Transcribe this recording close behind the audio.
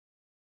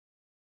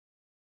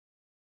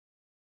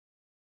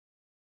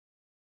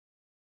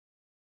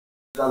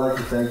I'd like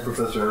to thank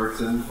Professor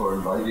Erickson for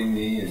inviting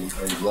me and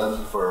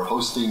Glenn for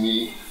hosting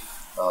me.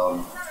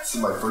 This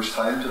is my first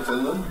time to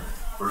Finland,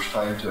 first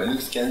time to any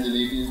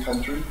Scandinavian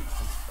country.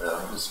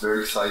 It's very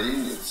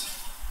exciting.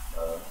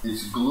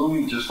 It's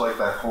gloomy just like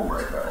back home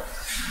right now.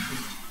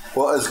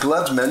 Well, as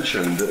Glenn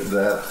mentioned,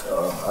 that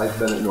I've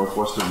been at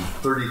Northwestern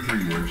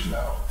 33 years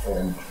now,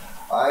 and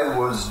I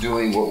was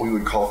doing what we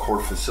would call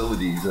core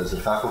facilities as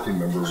a faculty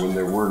member when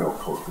there were no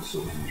core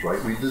facilities,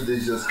 right? We did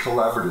these as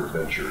collaborative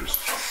ventures.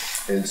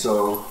 And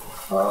so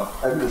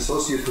I'm an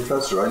associate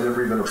professor. I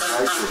never even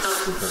applied for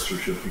a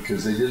professorship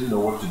because they didn't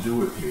know what to do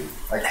with me.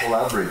 I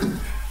collaborated.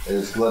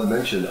 As Glenn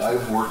mentioned,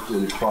 I've worked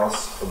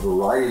across a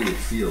variety of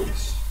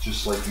fields,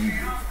 just like you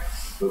do.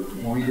 But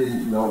we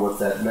didn't know what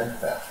that meant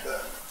back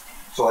then.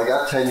 So I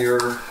got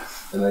tenure,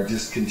 and I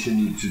just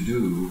continued to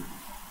do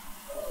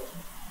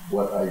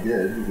what I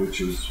did,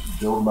 which was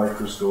build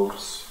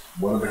microscopes,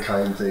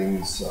 one-of-a-kind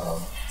things.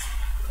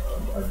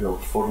 I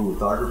built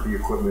photolithography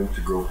equipment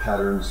to grow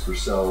patterns for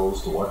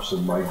cells, to watch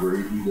them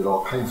migrate. We did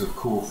all kinds of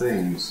cool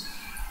things,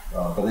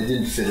 but I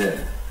didn't fit in.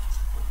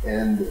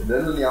 And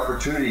then when the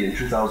opportunity in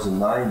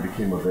 2009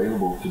 became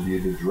available to be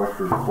the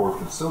director of core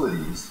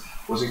facilities,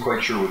 wasn't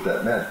quite sure what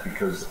that meant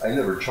because I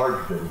never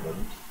charged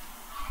anybody.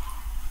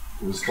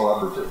 It was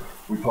collaborative.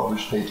 We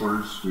published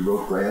papers, we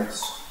wrote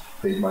grants,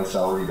 paid my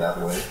salary that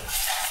way.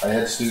 I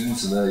had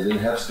students and then I didn't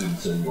have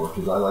students anymore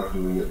because I like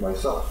doing it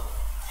myself.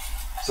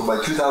 So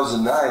by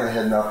 2009, I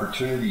had an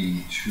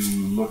opportunity to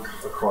look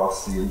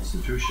across the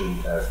institution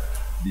at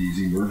these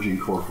emerging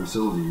core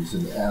facilities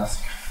and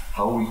ask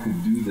how we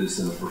could do this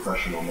in a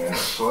professional manner.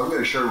 So what I'm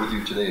going to share with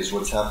you today is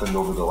what's happened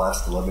over the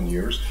last 11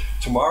 years.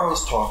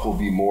 Tomorrow's talk will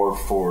be more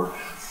for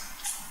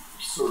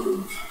sort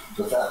of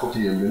the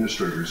faculty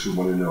administrators who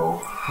want to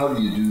know, how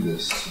do you do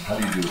this? How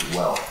do you do it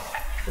well?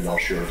 And I'll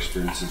share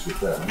experiences with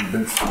them. We've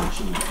been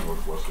fortunate at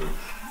Northwestern.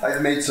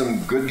 I've made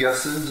some good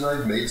guesses and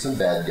I've made some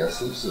bad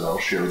guesses, and I'll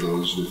share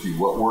those with you,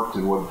 what worked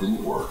and what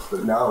didn't work.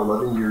 But now,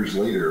 11 years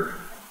later,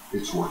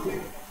 it's working.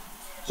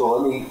 So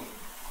let me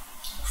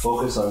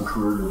focus on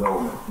career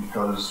development,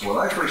 because when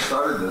I first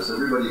started this,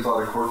 everybody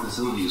thought a core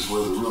facility is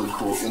where the really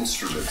cool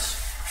instruments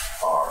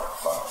are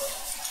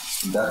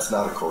found. And that's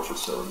not a core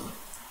facility.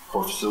 A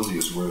core facility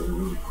is where the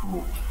really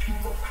cool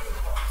people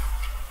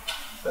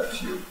are.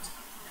 That's you.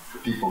 The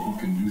people who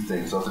can do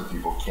things other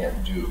people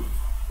can't do.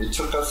 It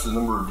took us a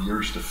number of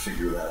years to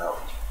figure that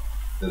out,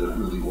 that it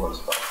really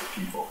was about the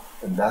people.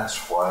 And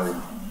that's why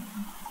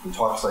the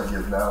talks I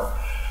give now,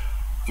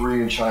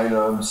 3 in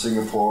China,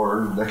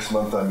 Singapore, next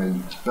month I'm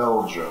in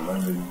Belgium,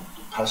 I'm in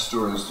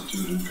Pasteur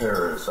Institute in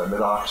Paris, I'm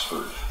at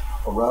Oxford,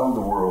 around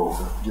the world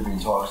giving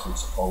talks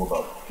that's all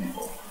about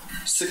people.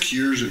 6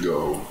 years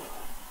ago,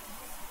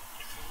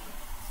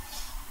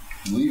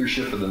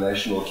 leadership of the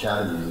National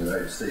Academy in the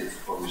United States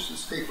published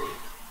this paper.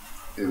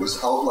 It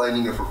was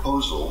outlining a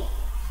proposal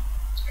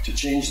to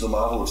change the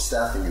model of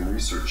staffing in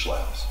research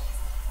labs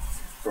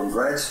from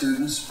grad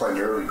students,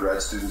 primarily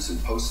grad students and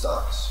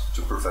postdocs,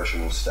 to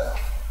professional staff.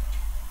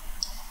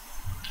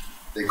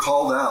 They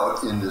called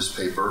out in this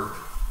paper,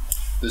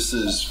 this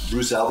is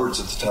Bruce Alberts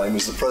at the time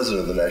was the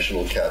president of the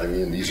National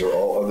Academy, and these are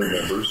all other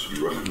members.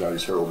 You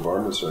recognize Harold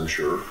Varmus, I'm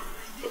sure,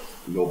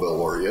 Nobel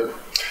laureate.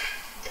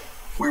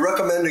 We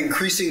recommend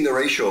increasing the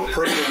ratio of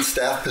permanent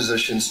staff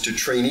positions to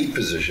trainee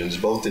positions,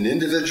 both in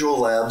individual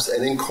labs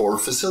and in core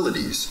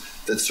facilities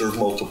that serve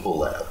multiple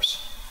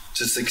labs.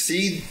 To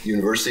succeed,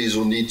 universities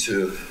will need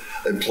to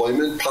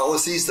employment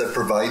policies that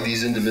provide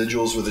these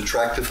individuals with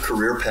attractive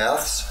career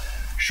paths,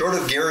 short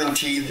of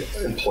guaranteed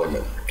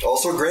employment.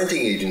 Also,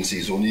 granting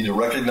agencies will need to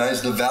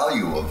recognize the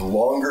value of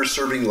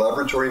longer-serving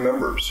laboratory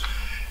members.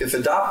 If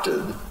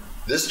adopted,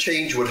 this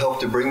change would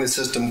help to bring the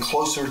system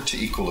closer to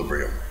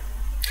equilibrium.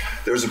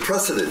 There's a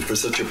precedent for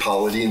such a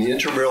polity in the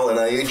intramural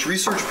NIH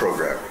research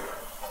program,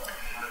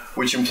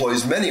 which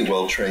employs many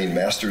well-trained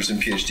master's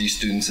and PhD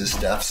students as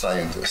staff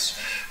scientists.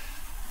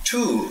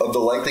 2 of the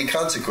likely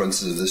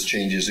consequences of this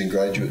changes in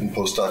graduate and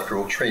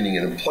postdoctoral training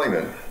and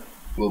employment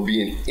will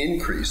be an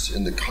increase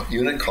in the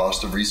unit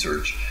cost of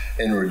research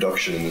and a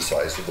reduction in the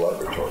size of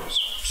laboratories.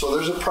 So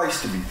there's a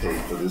price to be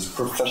paid for this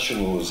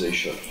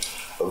professionalization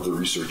of the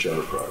research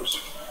enterprise.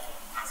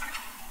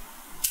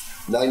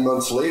 9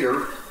 months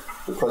later,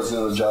 the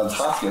president of Johns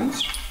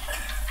Hopkins,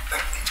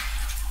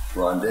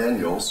 Ron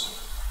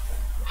Daniels.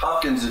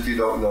 Hopkins, if you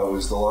don't know,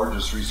 is the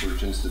largest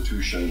research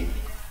institution,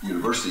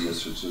 university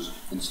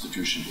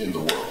institution in the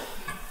world.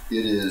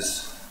 It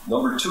is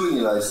number 2 in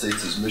the United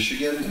States is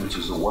Michigan, which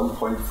is a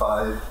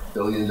 $1.5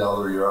 billion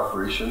a year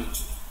operation.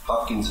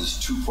 Hopkins is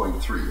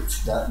 2.3.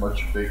 It's that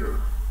much bigger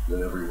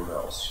than everyone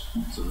else.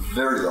 It's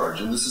very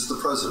large, and this is the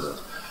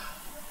president.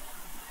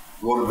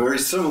 Wrote a very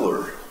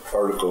similar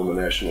article in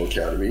the National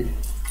Academy,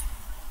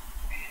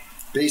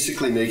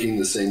 basically making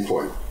the same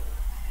point.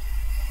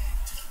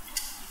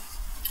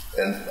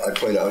 And I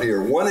point out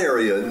here, one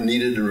area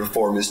needed to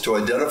reform is to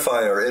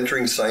identify our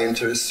entering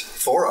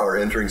scientists,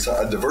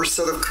 a diverse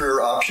set of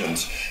career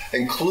options,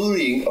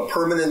 including a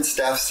permanent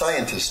staff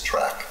scientist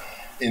track.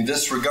 In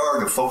this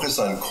regard, a focus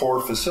on core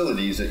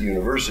facilities at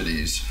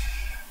universities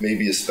may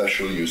be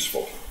especially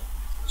useful.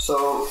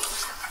 So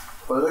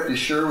what I'd like to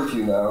share with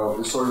you now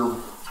is sort of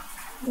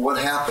what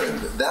happened.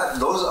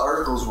 Those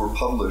articles were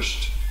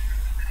published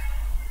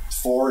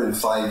 4 and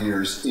 5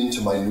 years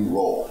into my new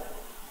role.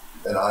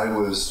 And I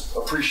was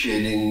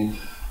appreciating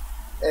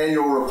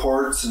annual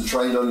reports and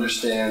trying to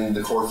understand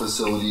the core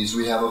facilities.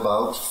 We have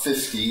about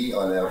 50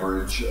 on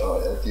average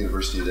at the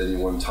university at any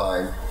one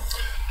time,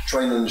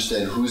 trying to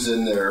understand who's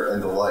in there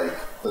and the like.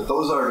 But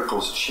those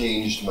articles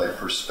changed my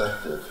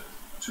perspective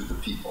to the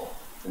people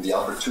and the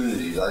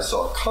opportunities I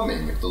saw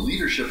coming. If the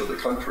leadership of the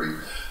country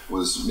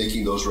was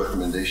making those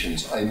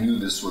recommendations, I knew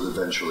this would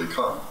eventually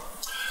come.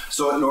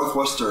 So at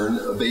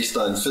Northwestern, based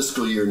on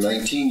fiscal year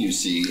 19, you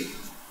see,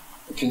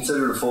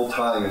 considered a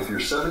full-time if you're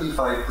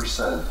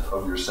 75%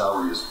 of your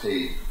salary is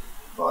paid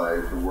by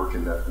the work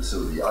in that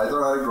facility,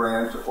 either on a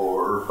grant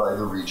or by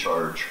the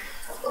recharge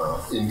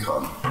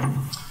income.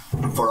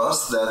 For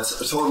us,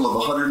 that's a total of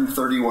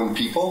 131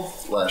 people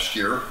last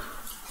year.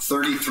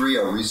 33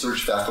 are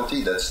research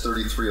faculty. That's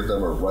 33 of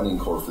them are running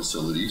core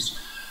facilities.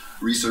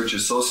 Research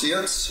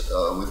associates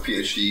with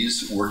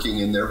PhDs working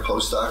in their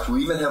postdoc.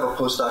 We even have a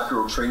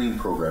postdoctoral training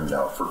program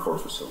now for core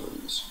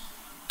facilities.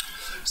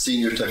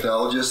 Senior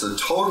technologists, the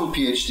total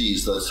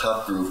PhDs, the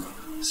top group,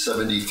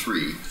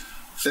 73.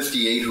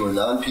 58 who are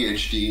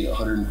non-PhD,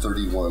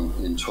 131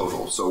 in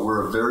total. So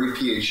we're a very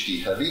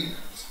PhD heavy.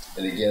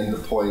 And again, the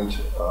point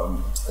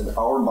in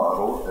our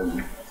model,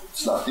 and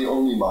it's not the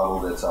only model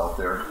that's out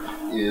there,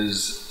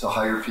 is to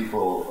hire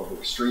people of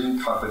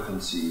extreme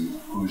competency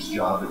whose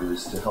job it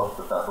is to help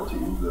the faculty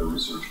move their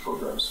research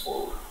programs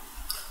forward.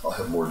 I'll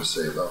have more to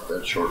say about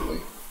that shortly.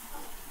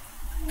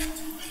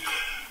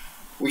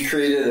 We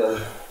created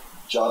a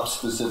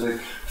job-specific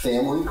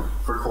family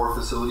for core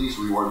facilities.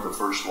 We weren't the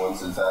first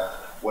ones. In fact,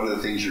 one of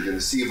the things you're going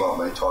to see about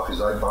my talk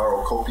is I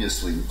borrow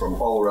copiously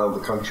from all around the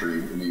country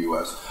in the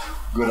U.S.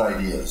 good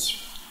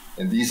ideas.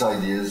 And these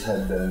ideas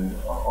had been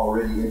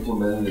already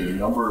implemented in a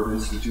number of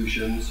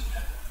institutions,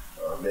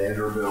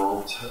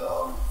 Vanderbilt,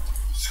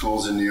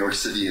 schools in New York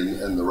City,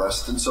 and the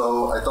rest. And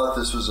so I thought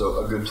this was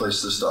a good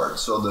place to start.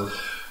 So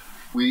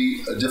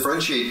we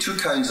differentiate 2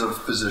 kinds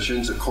of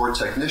positions, a core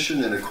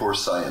technician and a core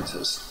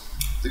scientist.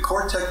 The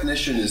core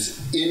technician is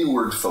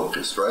inward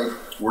focused, right?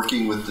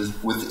 Working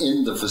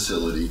within the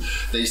facility.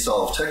 They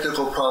solve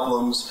technical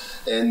problems,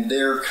 and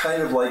they're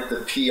kind of like the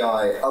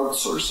PI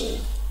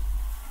outsourcing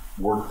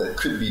work that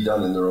could be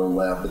done in their own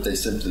lab, but they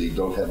simply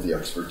don't have the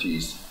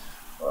expertise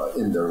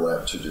in their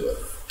lab to do it.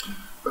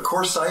 A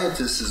core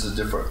scientist is a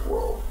different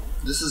world.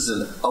 This is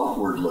an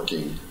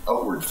outward-looking,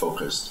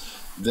 outward-focused.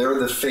 They're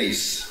the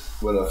face.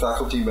 When a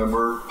faculty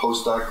member,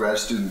 postdoc, grad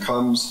student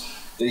comes,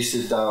 they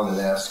sit down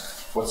and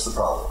ask, what's the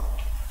problem?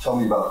 Tell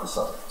me about the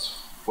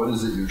science. What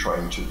is it you're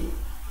trying to do?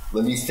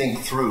 Let me think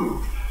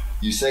through.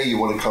 You say you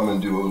want to come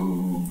and do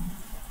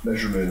a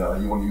measurement,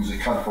 you want to use a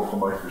confocal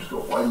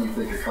microscope. Why do you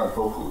think a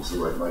confocal is the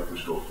right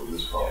microscope for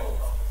this problem?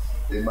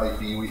 It might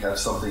be we have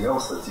something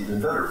else that's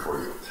even better for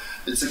you.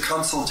 It's a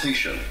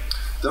consultation.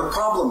 They're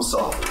problem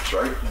solvers,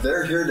 right?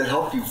 They're here to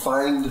help you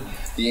find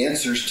the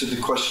answers to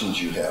the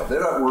questions you have. They're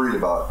not worried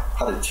about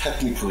how to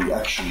technically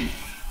actually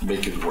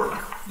make it work.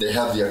 They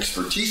have the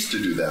expertise to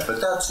do that,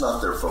 but that's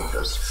not their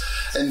focus.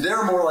 And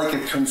they're more like a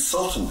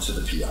consultant to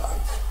the PI,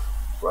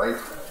 right?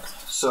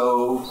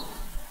 So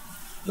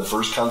the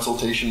first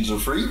consultations are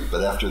free,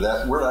 but after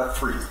that, we're not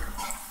free.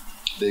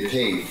 They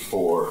pay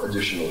for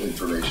additional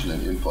information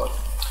and input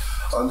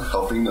on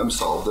helping them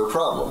solve their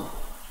problem.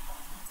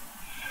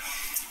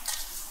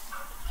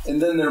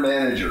 And then they're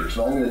managers.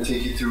 I'm going to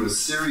take you through a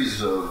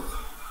series of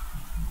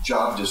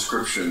job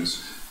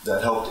descriptions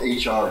that helped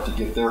HR to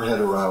get their head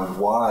around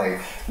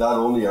why not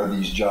only are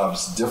these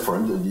jobs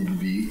different and need to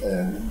be,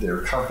 and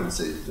they're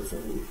compensated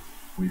differently.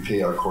 We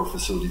pay our core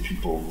facility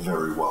people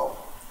very well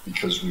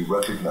because we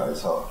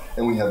recognize how,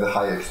 and we have the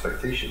high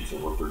expectations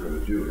of what they're going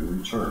to do in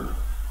return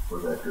for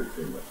that good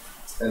payment.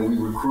 And we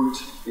recruit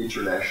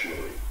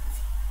internationally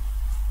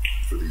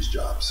for these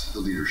jobs, the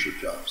leadership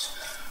jobs.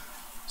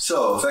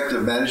 So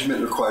effective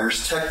management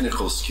requires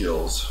technical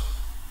skills.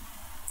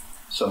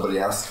 Somebody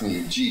asked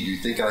me, gee, do you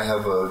think I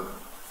have a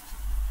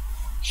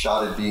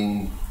shot at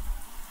being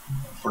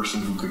a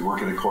person who could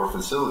work at a core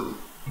facility?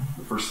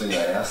 The first thing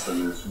I ask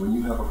them is, when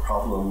you have a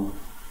problem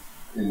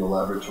in the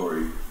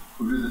laboratory,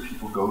 who do the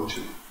people go to?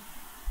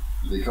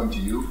 Do they come to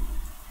you?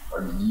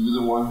 Are you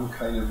the one who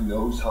kind of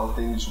knows how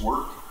things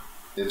work?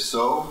 If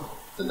so,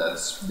 then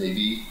that's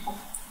maybe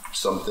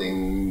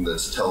something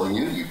that's telling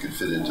you you could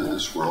fit into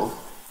this world.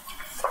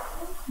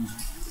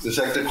 The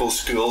technical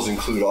skills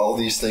include all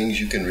these things.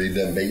 You can read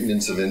them: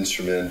 maintenance of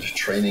instrument,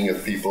 training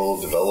of people,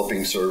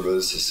 developing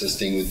service,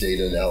 assisting with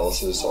data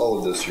analysis. All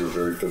of this you're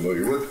very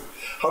familiar with.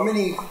 How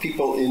many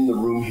people in the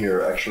room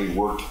here actually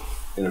work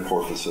in a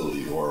core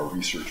facility or a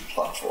research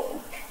platform?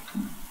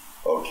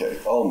 Okay,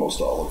 almost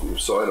all of you.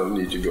 So I don't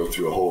need to go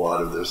through a whole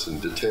lot of this in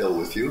detail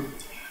with you.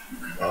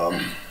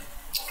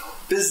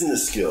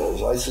 Business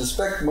skills. I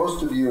suspect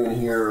most of you in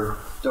here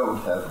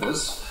don't have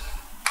this.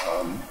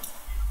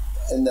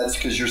 And that's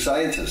because you're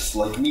scientists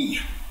like me.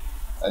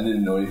 I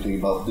didn't know anything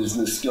about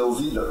business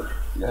skills either.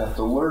 You have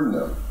to learn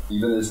them.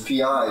 Even as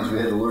PIs, we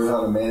had to learn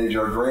how to manage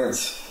our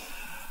grants.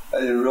 I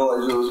didn't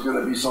realize it was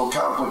going to be so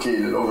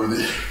complicated over the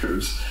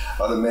years,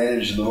 how to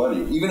manage the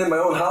money. Even in my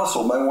own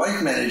household, my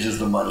wife manages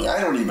the money.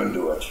 I don't even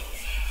do it.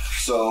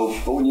 So,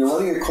 but when you're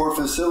running a core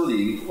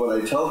facility, what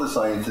I tell the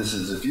scientists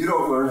is if you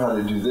don't learn how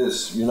to do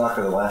this, you're not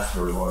going to last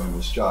very long in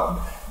this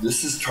job.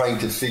 This is trying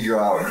to figure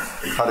out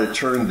how to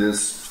turn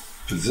this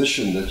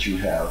position that you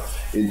have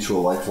into a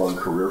lifelong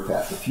career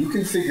path. If you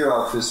can figure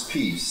out this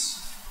piece,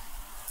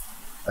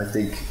 I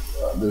think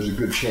there's a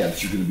good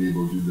chance you're going to be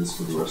able to do this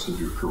for the rest of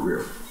your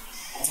career.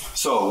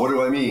 So what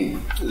do I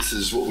mean? This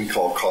is what we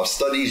call cost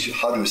studies,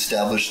 how to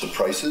establish the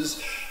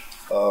prices.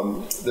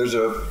 There's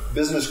a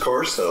business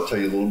course that I'll tell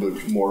you a little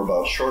bit more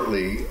about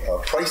shortly.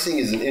 Pricing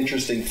is an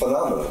interesting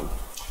phenomenon.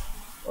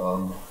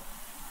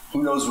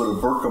 Who knows what a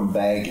Burkham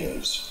bag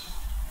is?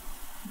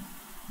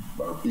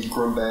 Or a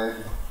Bikram bag?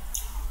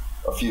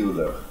 A few of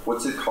them.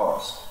 What's it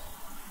cost?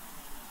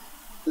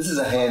 This is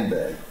a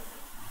handbag.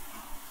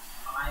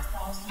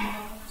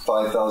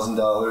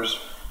 $5,000.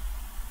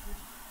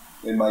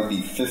 It might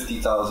be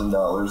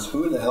 $50,000.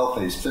 Who in the hell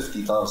pays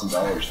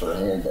 $50,000 for a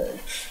handbag?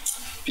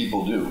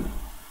 People do.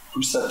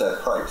 Who set that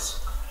price?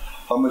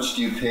 How much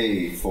do you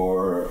pay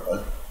for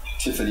a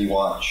Tiffany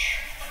watch?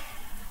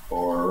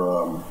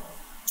 Or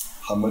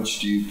how much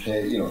do you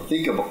pay? You know,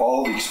 think of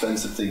all the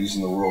expensive things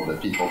in the world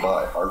that people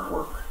buy,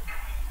 artwork.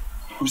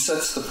 Who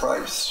sets the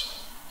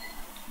price?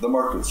 The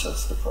market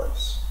sets the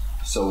price.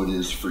 So it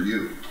is for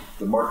you.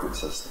 The market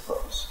sets the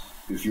price.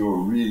 If you're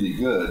really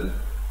good,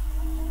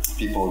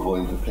 people are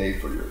willing to pay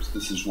for yours.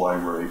 This is why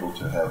we're able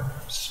to have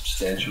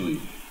substantially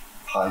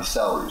high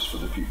salaries for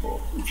the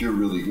people. If you're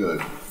really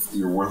good,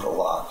 you're worth a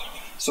lot.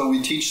 So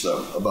we teach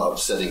them about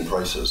setting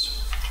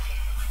prices.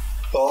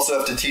 We also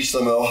have to teach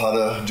them how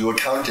to do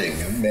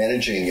accounting,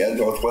 managing at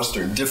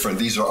Northwestern.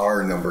 These are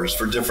our numbers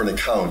for different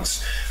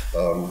accounts.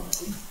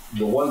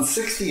 The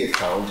 160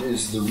 account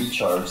is the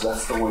recharge.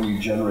 That's the one you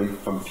generate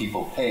from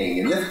people paying.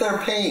 And if they're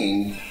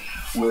paying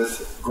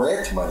with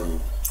grant money,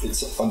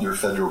 it's under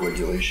federal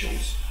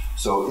regulations.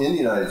 So in the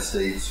United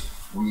States,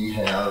 we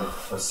have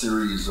a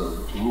series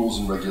of rules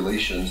and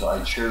regulations.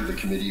 I chaired the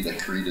committee that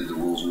created the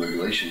rules and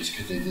regulations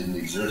because they didn't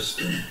exist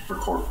for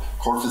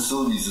core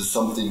facilities is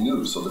something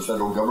new. So the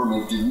federal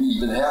government didn't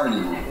even have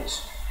any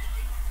rules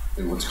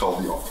in what's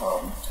called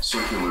the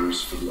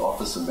circulars for the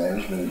Office of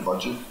Management and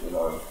Budget in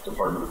our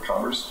Department of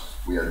Commerce.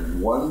 We had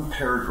one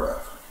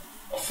paragraph,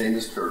 a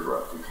famous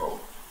paragraph we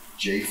called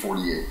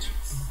J48.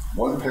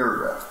 One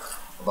paragraph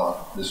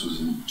about, this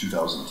was in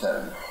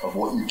 2010, of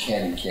what you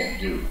can and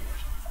can't do.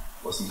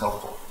 Wasn't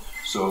helpful.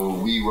 So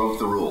we wrote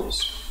the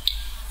rules.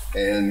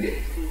 And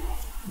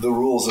the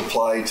rules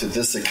apply to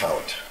this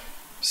account.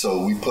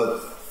 So we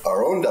put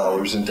our own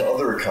dollars into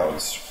other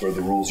accounts where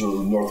the rules are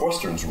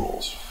Northwestern's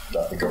rules,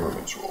 not the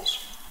government's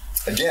rules.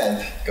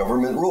 Again,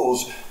 government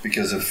rules,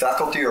 because if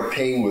faculty are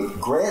paying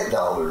with grant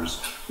dollars,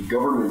 the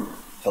government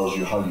tells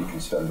you how you can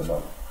spend the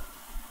money.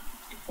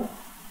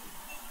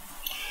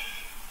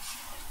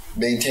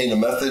 Maintain a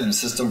method and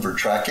system for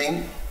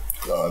tracking.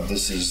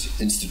 This is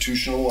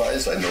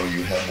institutionalized. I know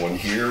you have one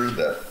here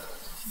that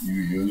you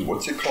use.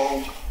 What's it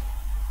called?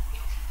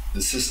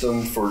 The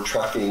system for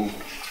tracking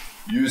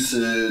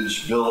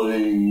usage,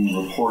 billing,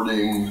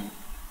 reporting.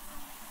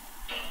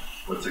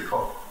 What's it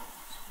called?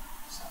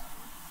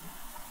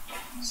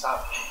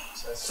 SAP.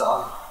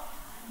 SAP?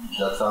 Does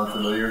that sound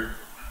familiar?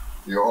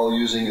 You're all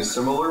using a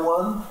similar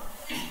one?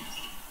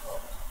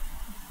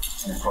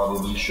 You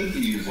probably should be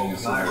using a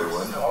similar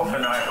one.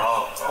 Open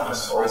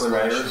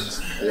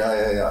Iris?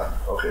 Yeah.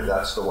 Okay,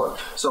 that's the one.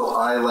 So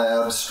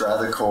iLab,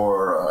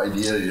 Stratacore,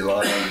 Idea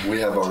Line, we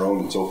have our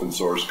own, it's open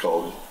source,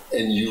 called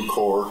NU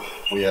Core.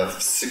 We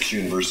have 6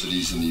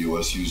 universities in the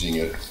US using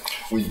it.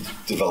 We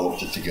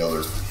developed it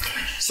together.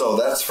 So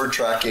that's for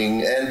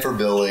tracking and for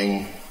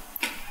billing.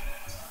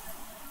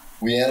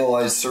 We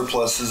analyze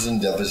surpluses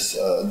and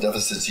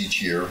deficits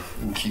each year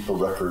and keep a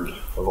record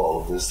of all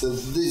of this.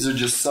 These are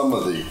just some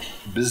of the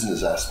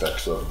business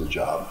aspects of the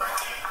job.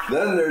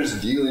 Then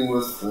there's dealing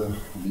with the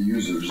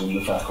users and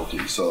the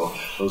faculty. So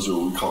those are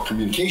what we call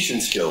communication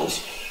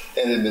skills.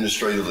 And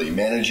administratively,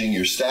 managing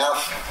your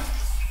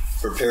staff,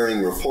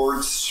 preparing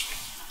reports,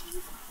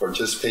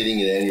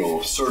 participating in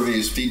annual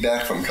surveys,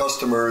 feedback from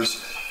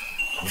customers,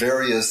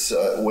 various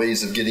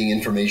ways of getting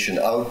information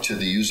out to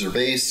the user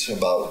base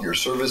about your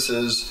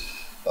services,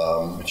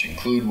 which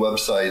include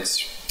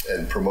websites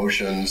and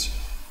promotions,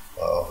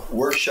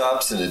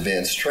 workshops and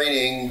advanced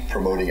training,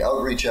 promoting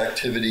outreach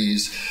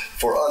activities.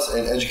 For us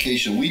and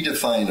education,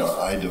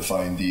 I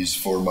define these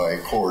for my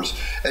course.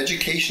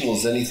 Educational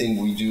is anything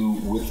we do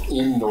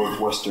within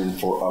Northwestern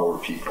for our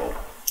people.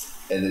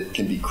 And it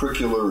can be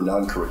curricular or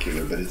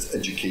non-curricular, but it's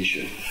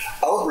education.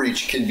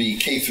 Outreach can be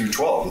K through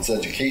 12, it's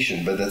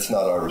education, but that's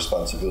not our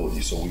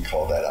responsibility, so we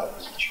call that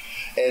outreach.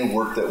 And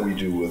work that we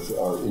do with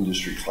our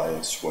industry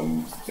clients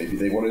when maybe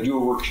they want to do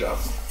a workshop.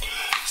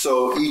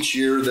 So each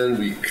year then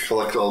we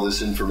collect all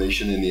this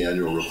information in the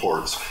annual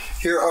reports.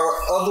 Here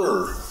are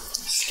other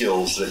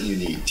skills that you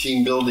need,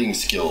 team building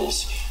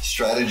skills,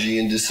 strategy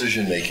and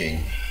decision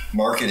making,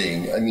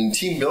 marketing. I mean,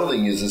 team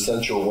building is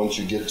essential once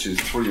you get to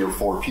 3 or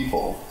 4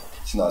 people.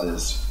 It's not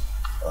as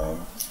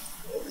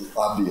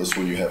obvious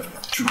when you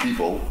have 2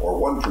 people or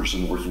 1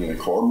 person working in a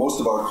core.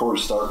 Most of our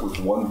cores start with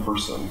 1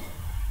 person,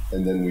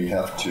 and then we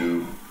have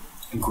to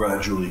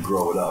gradually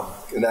grow it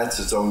up. And that's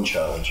its own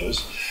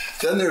challenges.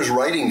 Then there's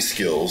writing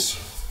skills,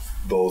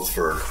 both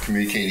for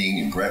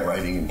communicating and grant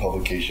writing and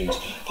publications.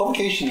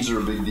 Publications are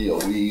a big deal.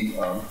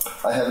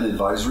 I have an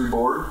advisory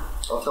board.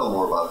 I'll tell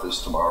more about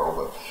this tomorrow,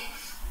 but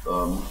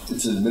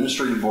it's an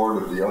administrative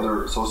board of the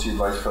other associate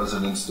vice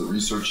presidents, the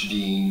research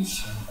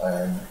deans,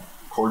 and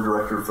core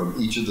director from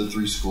each of the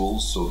 3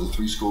 schools. So the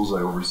 3 schools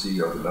I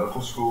oversee are the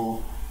medical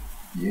school,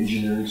 the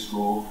engineering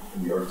school,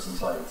 and the arts and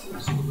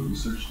sciences. So the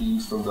research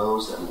deans from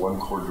those and 1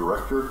 core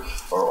director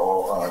are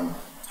all on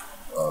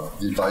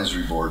the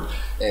advisory board.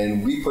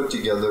 And we put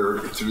together,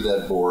 through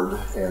that board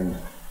and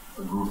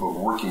a group of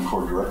working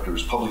core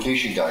directors,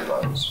 publication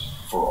guidelines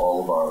for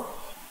all of our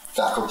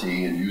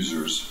faculty and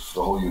users for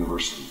the whole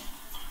university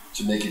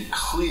to make it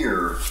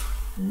clear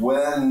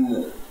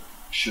when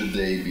should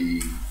they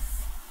be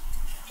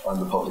on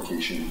the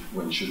publication,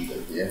 when shouldn't they?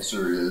 The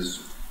answer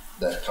is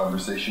that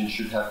conversation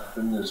should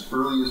happen as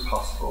early as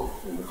possible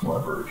in the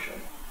collaboration.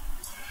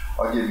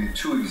 I'll give you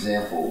 2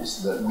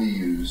 examples that we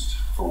used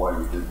for why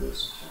we did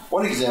this.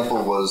 One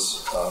example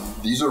was,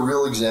 these are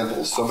real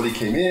examples. Somebody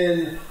came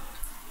in,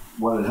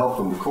 wanted help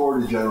from the core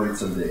to generate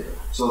some data.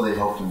 So they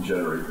helped them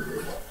generate the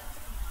data.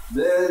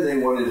 Then they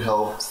wanted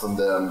help from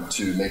them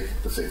to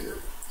make the figure.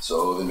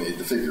 So they made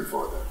the figure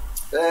for them.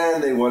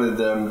 And they wanted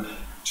them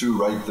to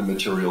write the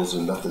materials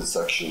and methods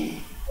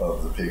section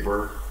of the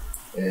paper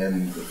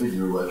and the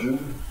figure legend.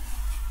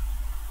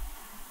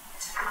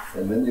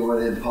 And then they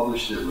went in and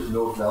published it with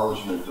no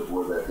acknowledgement of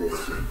where that data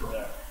came from.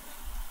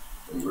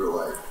 And we were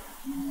like,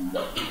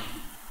 no,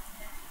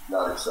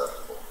 not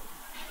acceptable.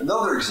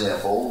 Another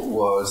example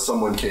was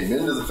someone came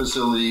into the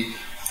facility.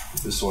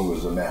 This one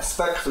was a mass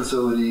spec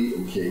facility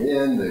and came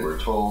in. They were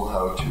told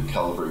how to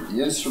calibrate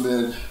the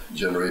instrument,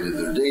 generated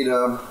their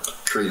data,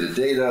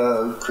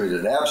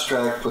 created an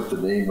abstract, put the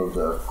name of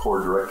the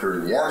core director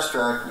in the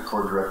abstract. The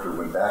core director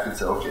went back and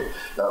said, okay,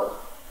 now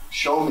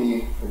show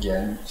me,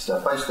 again,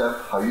 step by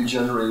step, how you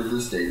generated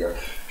this data.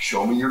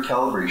 Show me your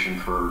calibration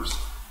curves.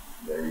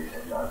 They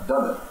had not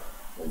done it.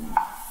 And the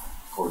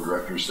core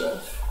director said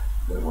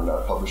that we're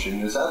not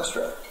publishing this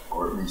abstract,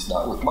 or at least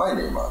not with my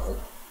name on it,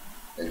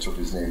 and took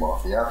his name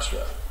off the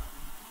abstract.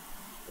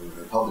 When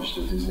they published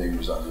it, his name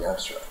was on the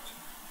abstract.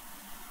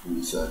 And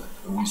we said,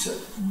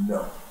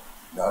 no,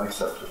 not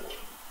acceptable.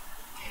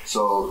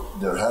 So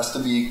there has to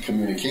be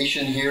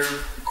communication here,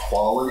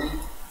 quality.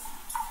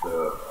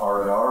 The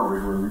R&R,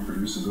 rigor and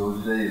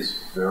reproducibility today,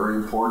 is very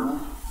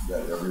important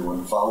that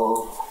everyone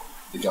follow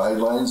the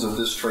guidelines of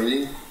this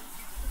training.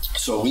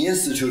 So we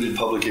instituted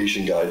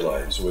publication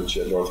guidelines, which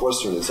at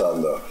Northwestern is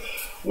on the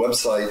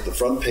website, the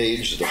front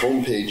page, the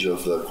home page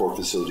of the core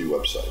facility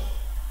website.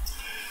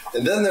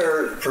 And then there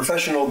are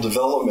professional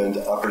development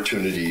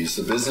opportunities.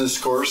 The business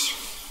course,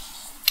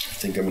 I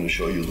think I'm going to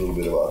show you a little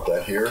bit about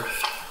that here.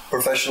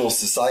 Professional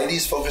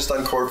societies focused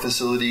on core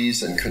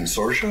facilities and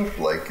consortia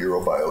like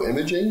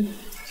Eurobioimaging,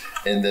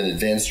 and then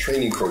advanced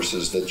training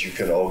courses that you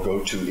can all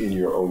go to in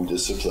your own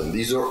discipline.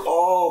 These are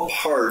all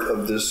part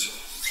of this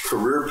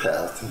career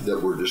path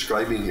that we're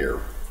describing here.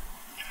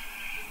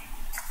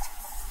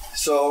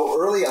 So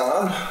early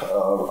on,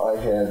 I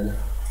had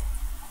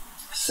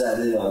sat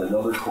in on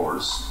another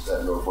course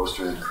that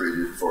Northwestern had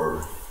created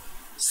for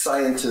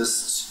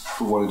scientists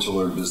who wanted to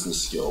learn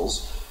business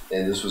skills.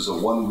 And this was a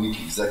 1-week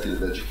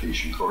executive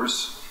education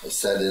course. I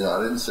sat in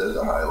on it and said,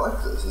 I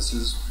like this. This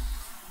is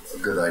a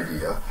good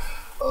idea.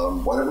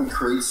 Why don't we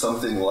create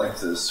something like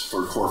this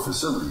for core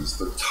facilities,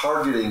 but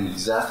targeting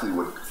exactly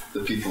what the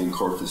people in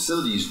core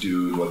facilities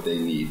do and what they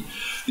need.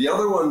 The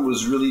other one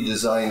was really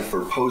designed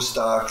for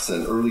postdocs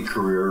and early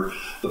career,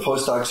 the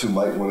postdocs who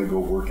might want to go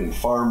work in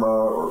pharma,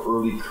 or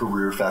early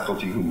career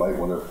faculty who might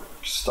want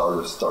to start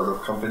a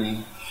startup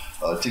company,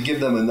 to give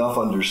them enough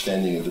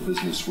understanding of the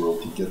business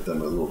world to get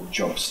them a little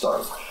jump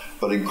start.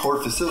 But in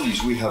core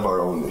facilities, we have our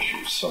own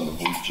issues, some of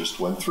which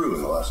just went through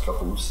in the last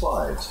couple of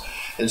slides.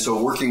 And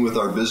so working with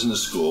our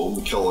business school,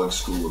 the Kellogg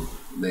School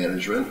of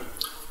Management,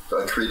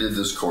 I created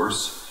this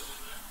course.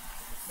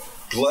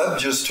 Gleb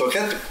just took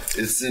it.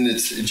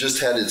 It just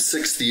had its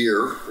 6th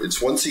year.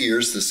 It's once a year.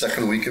 It's the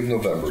second week of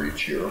November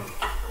each year.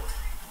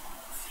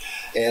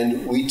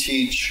 And we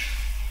teach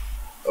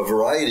a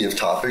variety of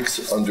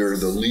topics under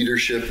the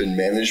leadership and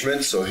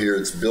management. So here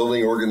it's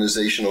building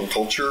organizational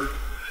culture.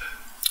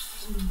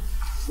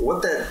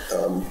 What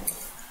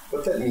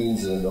that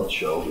means in a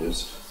nutshell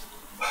is,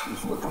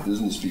 what the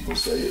business people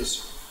say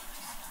is,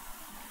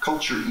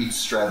 culture eats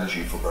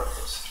strategy for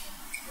breakfast.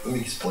 Let me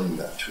explain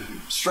that to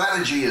you.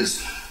 Strategy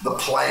is the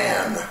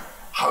plan,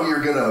 how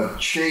you're going to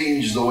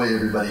change the way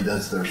everybody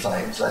does their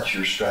science. That's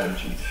your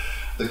strategy.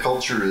 The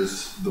culture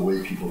is the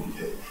way people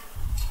behave.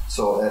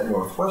 So at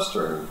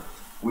Northwestern,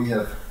 We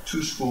have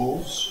two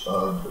schools,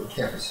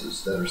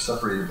 campuses, that are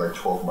separated by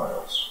 12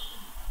 miles.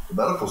 The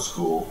medical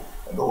school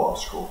and the law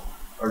school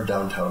are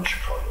downtown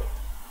Chicago.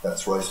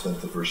 That's where I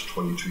spent the first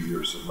 22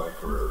 years of my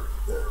career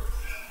there.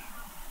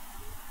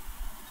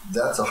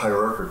 That's a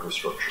hierarchical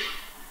structure.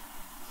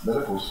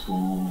 Medical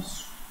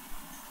schools,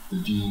 the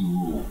dean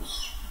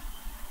rules.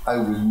 I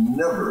would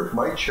never, if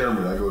my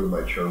chairman, I go to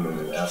my chairman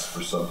and ask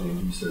for something,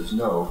 he says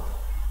no,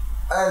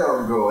 I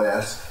don't go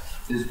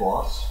ask his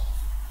boss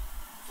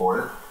for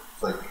it.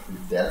 It's like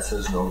if dad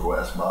says no, go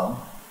ask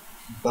mom.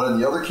 But on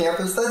the other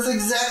campus, that's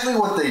exactly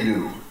what they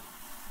do.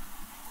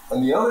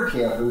 On the other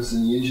campus,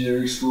 in the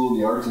engineering school,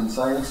 the arts and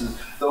sciences,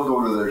 they'll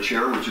go to their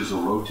chair, which is a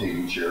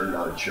rotating chair,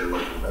 not a chair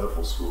like the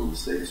medical school in the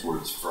States where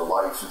it's for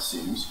life, it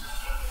seems.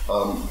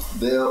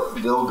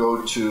 They'll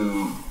go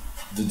to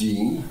the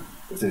dean.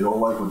 If they don't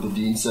like what the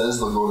dean says,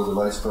 they'll go to the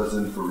vice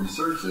president for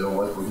research. They don't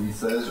like what he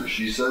says or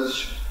she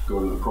says, go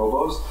to the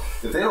provost.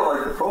 If they don't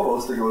like the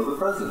provost, they go to the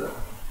president.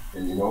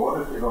 And you know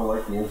what? If they don't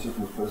like the answer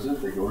from the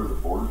president, they go to the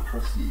board of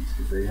trustees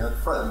because they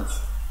have friends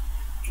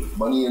with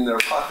money in their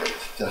pocket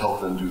to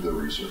help them do their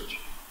research.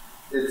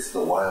 It's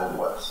the Wild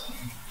West.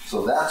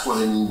 So that's what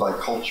I mean by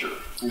culture.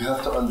 You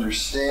have to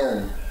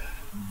understand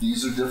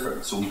these are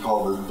different. So we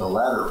call the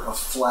latter a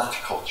flat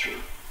culture.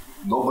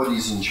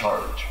 Nobody's in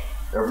charge.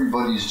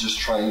 Everybody's just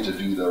trying to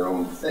do their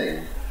own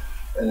thing.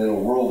 And in a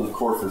world of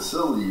core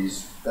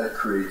facilities, that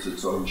creates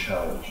its own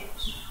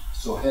challenges.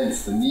 So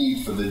hence the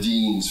need for the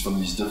deans from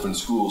these different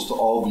schools to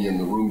all be in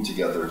the room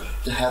together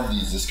to have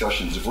these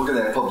discussions. If we're going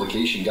to have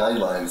publication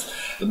guidelines,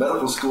 the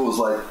medical school is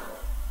like,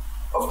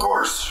 of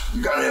course,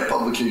 you got to have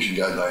publication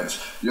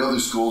guidelines. The other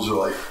schools are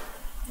like,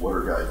 what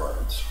are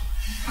guidelines?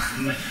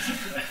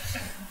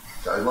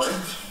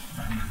 Guidelines?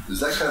 Is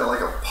that kind of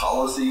like a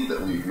policy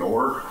that we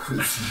ignore?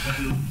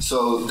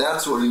 So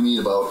that's what we mean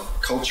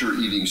about culture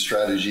eating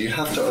strategy. You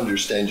have to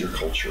understand your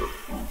culture.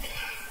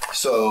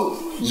 So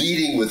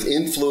leading with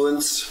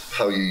influence,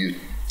 how you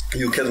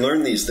can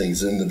learn these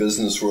things. In the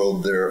business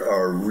world, there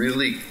are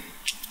really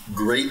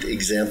great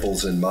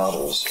examples and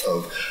models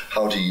of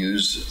how to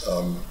use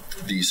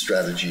these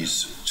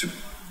strategies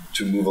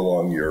to move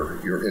along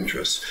your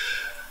interests.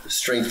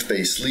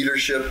 Strength-based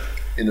leadership,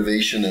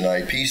 innovation, and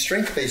IP.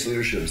 Strength-based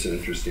leadership is an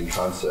interesting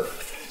concept.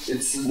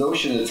 It's a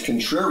notion that's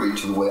contrary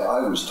to the way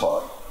I was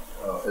taught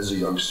as a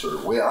youngster.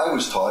 The way I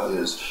was taught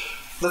is,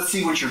 let's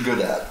see what you're good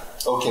at.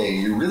 Okay,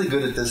 you're really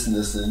good at this and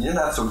this, and you're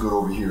not so good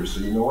over here, so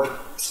you know what?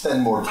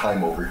 Spend more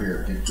time over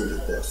here and get good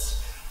at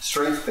this.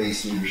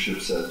 Strength-based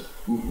leadership says,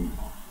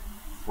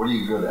 what are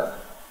you good at?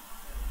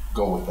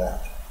 Go with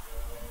that.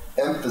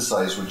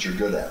 Emphasize what you're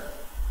good at.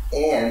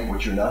 And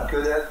what you're not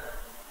good at,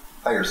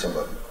 hire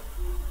somebody.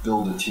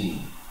 Build a team.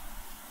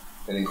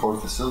 And in core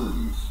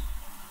facilities,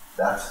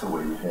 that's the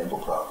way you handle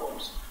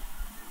problems.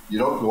 You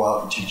don't go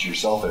out and teach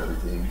yourself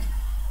everything.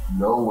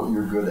 Know what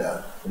you're good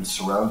at and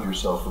surround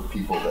yourself with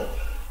people that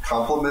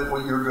complement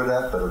what you're good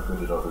at but are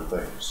good at other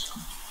things.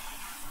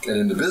 And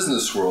in the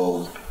business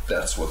world,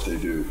 that's what they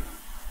do.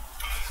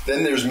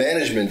 Then there's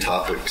management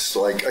topics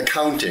like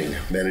accounting,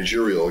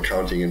 managerial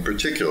accounting in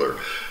particular.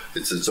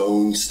 It's its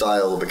own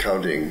style of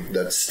accounting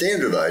that's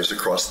standardized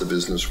across the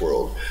business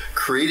world.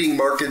 Creating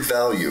market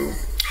value.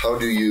 How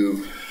do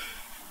you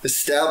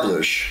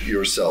establish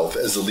yourself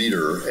as a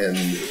leader and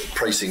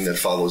pricing that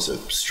follows it?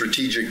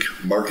 Strategic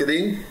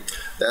marketing.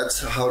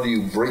 That's how do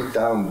you break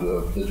down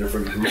the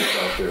different groups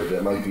out there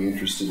that might be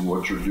interested in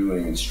what you're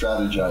doing and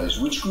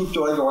strategize. Which group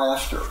do I go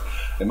after?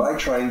 Am I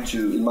trying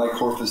to, in my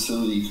core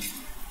facility,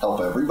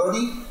 help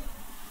everybody?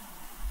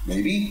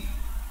 Maybe.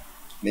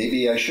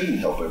 Maybe I shouldn't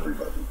help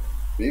everybody.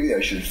 Maybe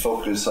I should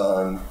focus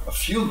on a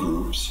few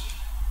groups.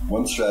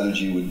 One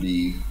strategy would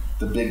be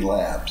the big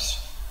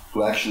labs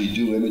who actually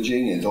do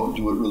imaging and don't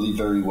do it really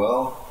very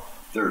well.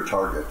 They're a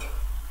target.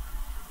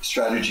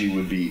 Strategy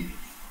would be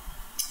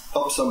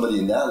help somebody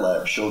in that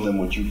lab, show them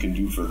what you can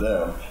do for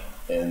them,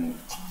 and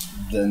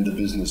then the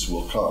business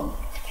will come.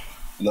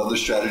 Another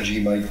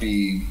strategy might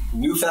be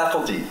new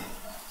faculty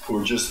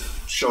who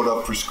just showed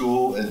up for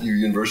school at your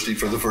university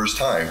for the first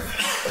time.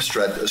 A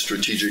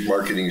strategic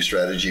marketing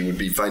strategy would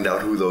be find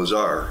out who those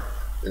are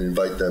and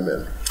invite them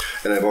in.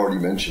 And I've already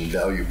mentioned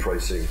value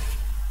pricing.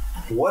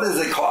 What does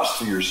it cost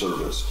for your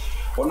service?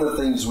 One of the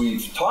things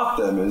we've taught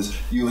them is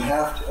you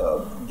have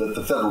to, that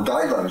the federal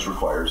guidelines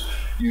requires,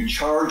 you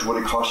charge what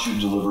it costs you to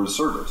deliver a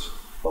service.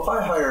 Well, if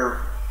I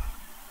hire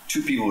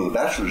 2 people with a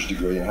bachelor's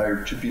degree and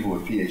hire 2 people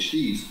with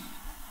PhDs,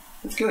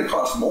 it's going to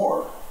cost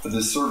more for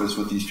this service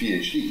with these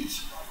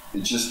PhDs.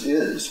 It just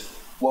is.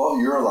 Well,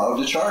 you're allowed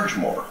to charge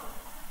more.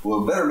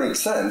 Well, it better make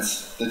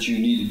sense that you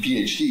needed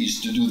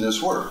PhDs to do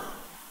this work.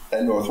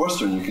 At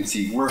Northwestern, you can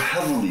see we're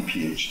heavily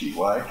PhD.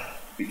 Why?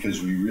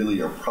 Because we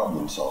really are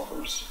problem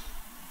solvers.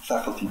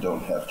 Faculty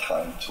don't have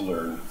time to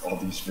learn all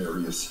these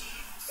various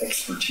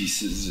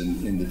expertises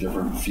in the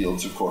different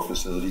fields of core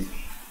facility.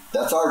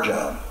 That's our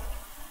job.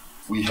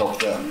 We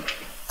help them.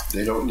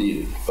 They don't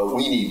need it, but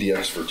we need the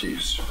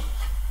expertise.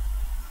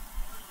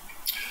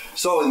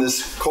 So in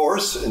this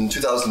course, in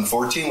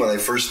 2014, when I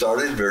first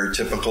started, very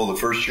typical, the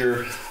first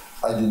year,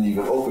 I didn't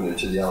even open it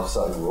to the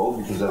outside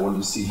world because I wanted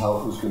to see how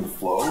it was going to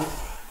flow.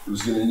 It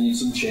was going to need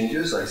some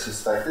changes. I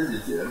suspected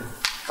it did. A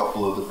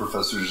couple of the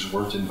professors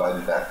weren't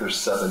invited back. There's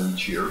 7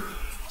 each year.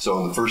 So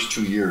in the first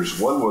 2 years,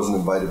 one wasn't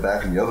invited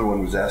back and the other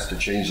one was asked to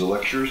change the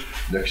lectures.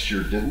 Next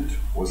year didn't,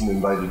 wasn't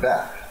invited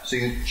back. So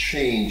you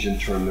change and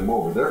turn them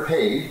over. They're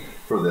paid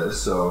for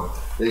this, so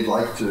they'd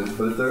like to,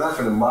 but if they're not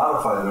going to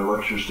modify their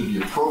lectures to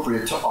be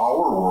appropriate to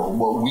our world,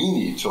 what we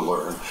need to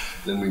learn,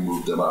 then we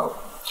move them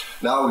out.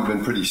 Now we've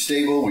been pretty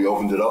stable. We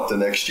opened it up the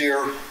next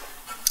year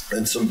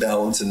and some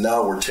balance, and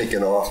now we're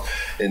taking off,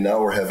 and now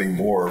we're having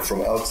more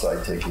from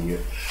outside taking it.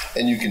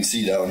 And you can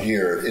see down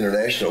here,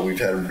 international, we've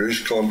had in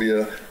British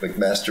Columbia,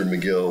 McMaster,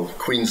 McGill,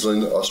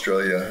 Queensland,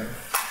 Australia,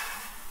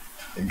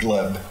 and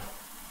Gleb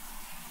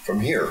from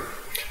here.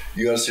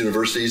 U.S.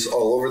 universities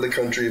all over the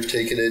country have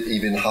taken it,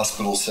 even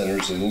hospital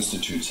centers and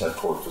institutes have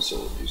core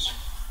facilities.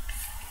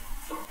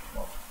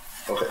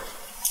 Okay,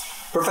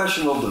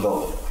 professional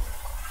development.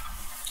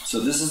 So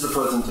this is the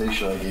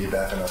presentation I gave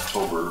back in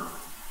October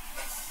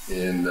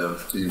in the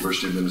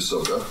University of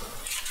Minnesota.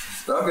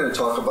 Now I'm going to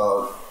talk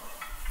about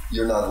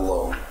you're not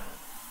alone.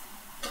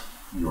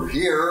 You're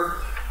here,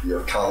 you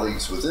have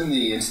colleagues within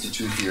the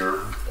institute here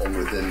and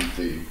within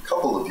the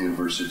couple of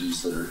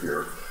universities that are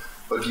here,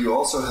 but you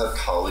also have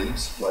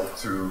colleagues like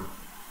through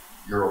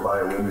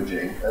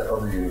Eurobioimaging at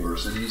other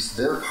universities.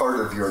 They're part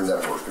of your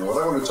network. And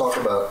what I want to talk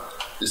about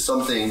is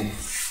something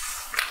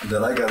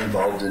that I got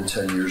involved in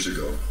 10 years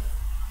ago.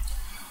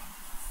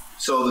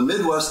 So the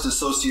Midwest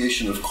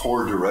Association of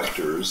Core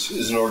Directors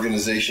is an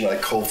organization I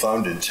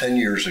co-founded 10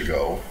 years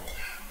ago.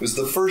 It was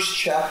the first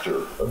chapter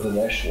of the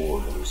national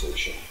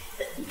organization,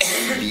 the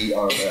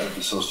ABRF,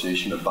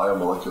 Association of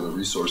Biomolecular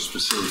Resource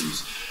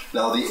Facilities.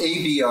 Now the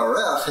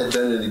ABRF had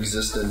been in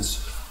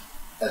existence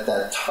at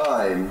that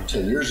time,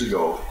 10 years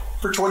ago,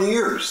 for 20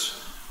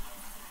 years.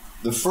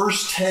 The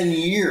first 10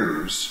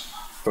 years,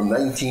 from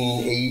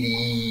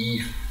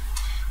 1980,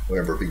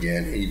 whatever it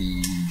began,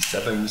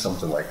 87,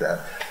 something like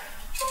that,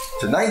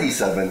 to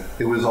 97,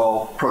 it was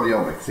all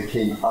proteomics. It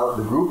came out,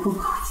 the group who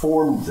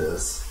formed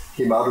this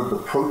came out of the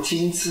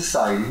Protein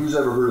Society. Who's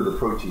ever heard of the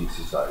Protein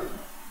Society?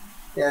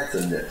 Yeah, it's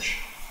a niche.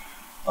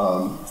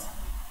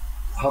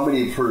 How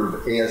many have heard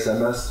of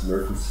ASMS,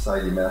 American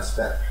Society of Mass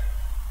Spec?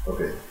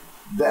 Okay,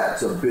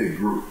 that's a big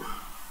group.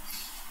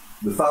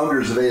 The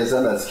founders of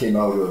ASMS came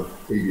out of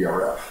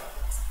ABRF.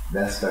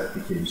 Mass Spec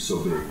became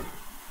so big.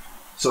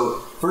 So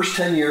first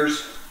 10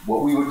 years,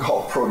 what we would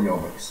call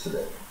proteomics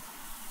today.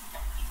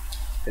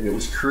 And it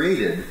was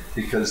created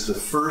because the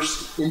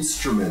first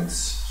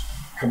instruments,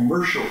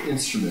 commercial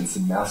instruments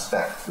in mass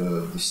spec,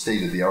 the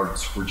state of the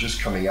arts, were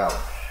just coming out.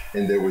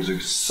 And there was a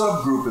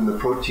subgroup in the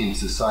Protein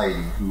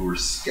Society who were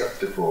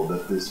skeptical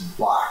that this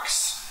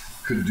box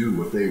could do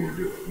what they were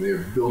doing. They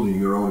were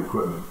building their own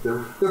equipment.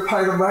 They're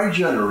part of my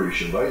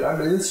generation, right? I'm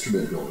an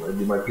instrument builder. I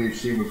did my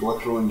PhD with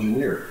electrical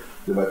engineer.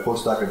 Did my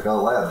postdoc at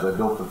Bell Labs. I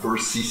built the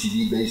first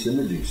CCD-based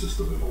imaging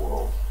system in the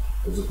world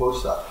as a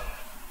postdoc.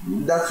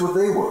 That's what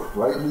they were,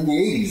 right? In the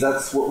 80s,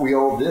 that's what we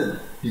all did,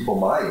 people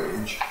my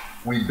age.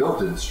 We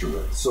built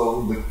instruments.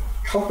 So the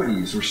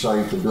companies were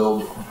starting to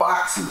build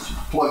boxes. You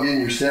plug in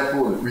your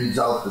sample and it reads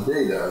out the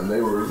data, and they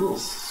were a little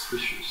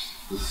suspicious.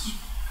 This is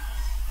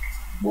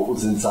what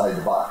was inside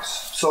the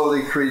box. So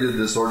they created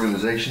this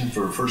organization.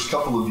 For the first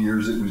couple of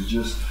years, it was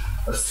just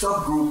a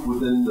subgroup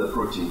within the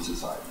Protein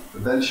Society.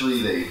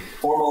 Eventually, they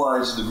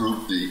formalized the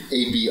group, the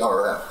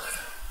ABRF.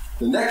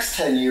 The next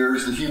 10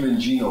 years, the Human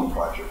Genome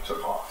Project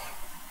took off.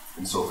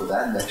 And so for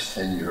that next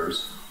 10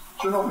 years,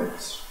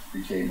 genomics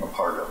became a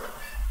part of it.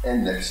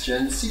 And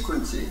next-gen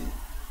sequencing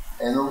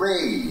and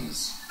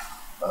arrays.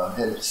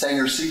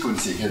 Sanger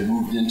sequencing had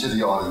moved into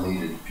the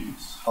automated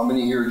piece. How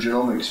many here are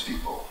genomics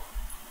people?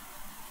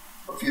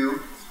 A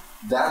few.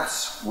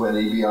 That's when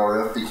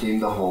ABRF became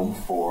the home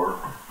for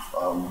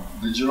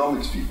the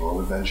genomics people,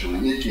 and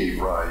eventually it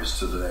gave rise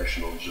to the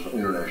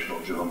International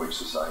Genomics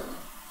Society.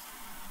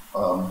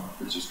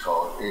 Let's just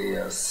call it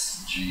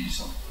ASG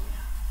something.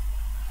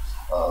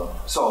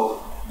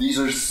 So these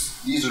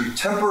are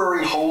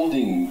temporary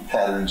holding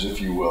patterns,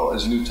 if you will,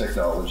 as new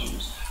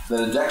technologies.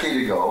 Then a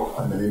decade ago,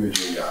 I'm an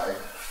imaging guy,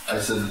 I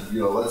said,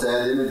 let's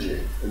add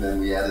imaging. And then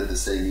we added the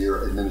same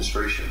year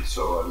administration.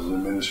 So I was an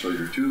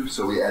administrator too,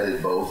 so we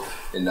added both,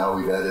 and now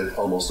we've added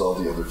almost all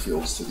the other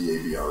fields to the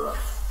ABRF.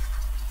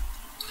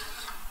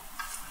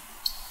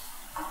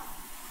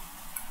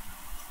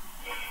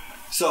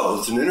 So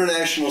it's an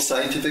international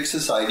scientific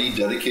society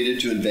dedicated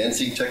to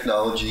advancing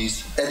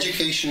technologies,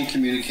 education and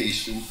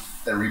communication,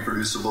 and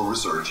reproducible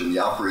research in the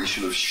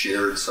operation of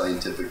shared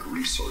scientific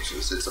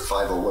resources. It's a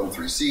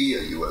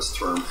 501(c)(3), a U.S.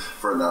 term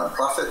for a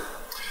nonprofit.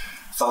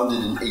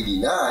 Founded in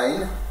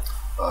 '89,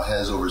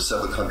 has over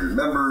 700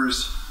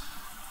 members,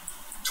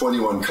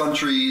 21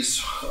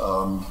 countries.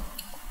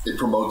 It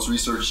promotes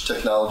research,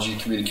 technology,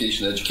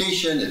 communication,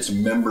 education. It's a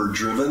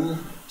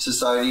member-driven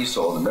society,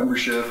 so all the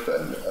membership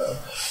and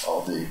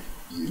all the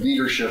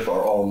leadership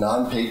are all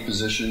non-paid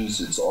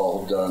positions. It's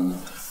all done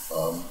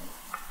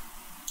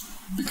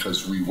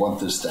because we want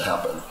this to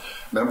happen.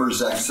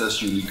 Members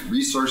access unique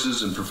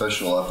resources and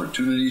professional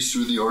opportunities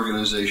through the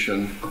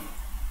organization.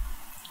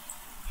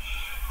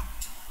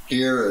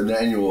 Here, in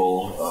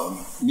annual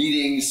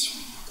meetings,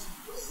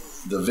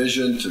 the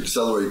vision to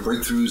accelerate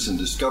breakthroughs and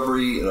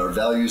discovery, and our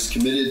values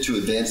committed to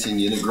advancing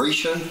the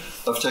integration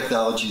of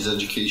technologies,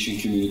 education,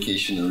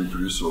 communication, and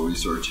reproducible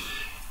research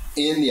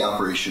in the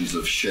operations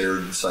of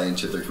shared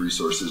scientific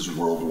resources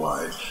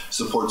worldwide.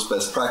 Supports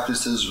best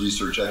practices,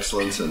 research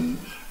excellence, and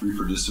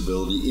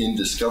reproducibility in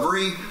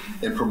discovery,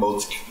 and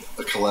promotes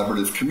a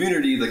collaborative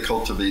community that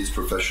cultivates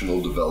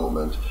professional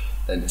development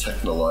and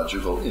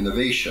technological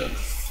innovation.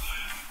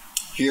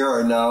 Here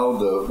are now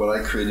what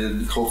I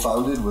created,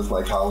 co-founded with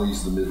my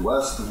colleagues in the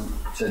Midwest.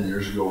 10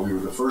 years ago, we were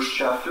the first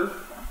chapter.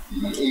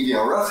 The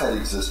ABRF had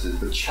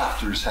existed, but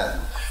chapters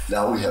hadn't.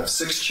 Now we have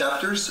 6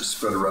 chapters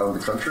spread around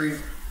the country.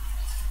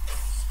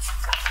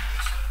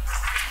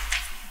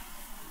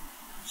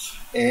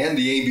 And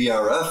the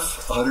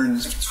ABRF,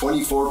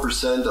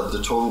 124% of the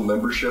total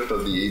membership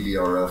of the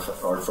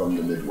ABRF are from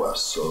the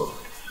Midwest. So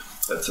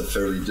that's a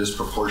fairly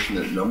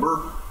disproportionate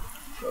number,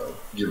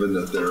 given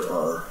that there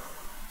are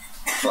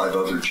 5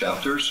 other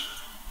chapters.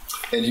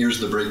 And here's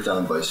the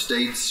breakdown by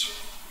states.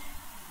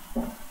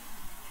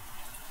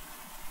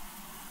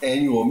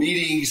 Annual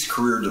meetings,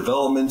 career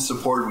development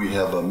support. We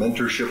have a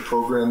mentorship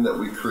program that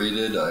we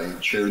created. I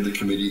chaired the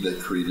committee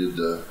that created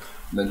the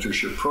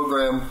mentorship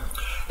program.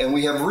 And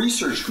we have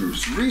research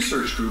groups.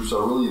 Research groups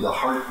are really the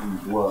heart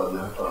and blood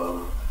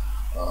of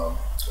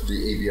the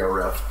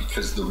ABRF,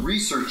 because the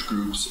research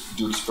groups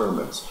do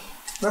experiments.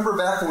 Remember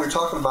back when we were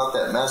talking about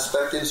that mass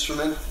spec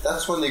instrument?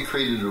 That's when they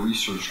created a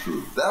research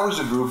group. That was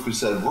a group who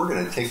said, we're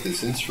going to take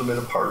this instrument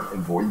apart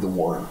and void the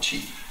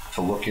warranty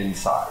to look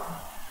inside.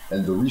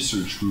 And the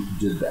research group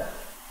did that.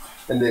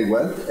 And they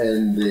went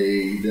and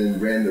they then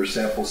ran their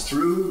samples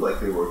through like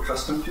they were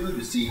accustomed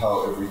to see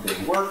how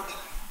everything worked.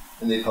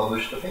 And they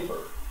published a paper.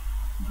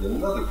 Then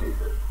another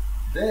paper.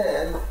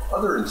 Then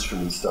other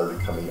instruments started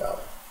coming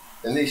out.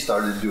 And they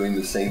started doing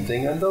the same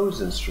thing on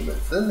those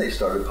instruments. Then they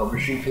started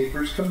publishing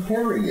papers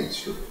comparing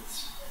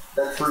instruments.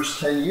 That first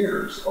 10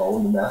 years, all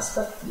in the mass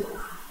spec field.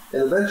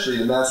 And eventually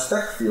the mass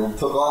spec field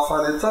took off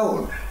on its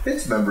own.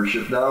 Its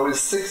membership now is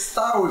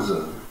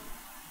 6,000.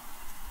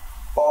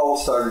 All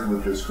started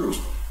with this group,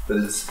 but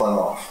it spun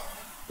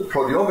off. The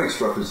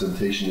proteomics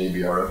representation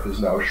ABRF is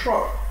now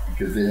shrunk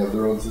because they have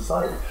their own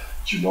society.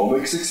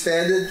 Genomics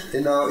expanded,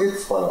 and now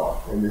it's spun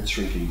off, and it's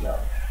shrinking down.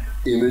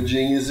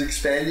 Imaging is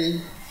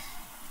expanding,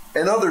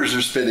 and others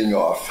are spinning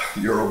off,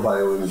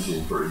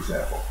 Eurobioimaging, for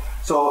example.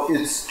 So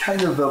it's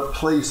kind of a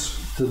place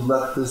to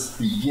let this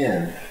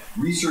begin.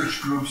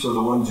 Research groups are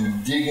the ones who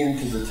dig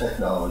into the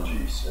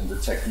technologies and the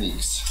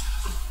techniques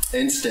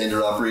and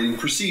standard operating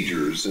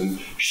procedures and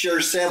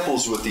share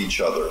samples with each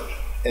other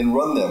and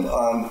run them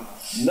on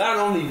not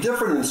only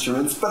different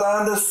instruments, but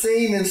on the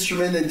same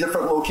instrument in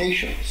different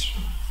locations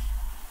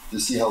to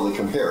see how they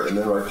compare, and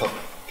then write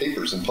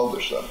papers and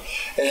publish them.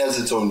 It has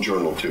its own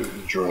journal too,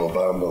 the Journal of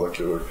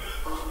Biomolecular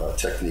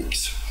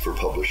Techniques for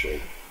publishing.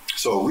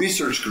 So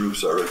research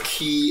groups are a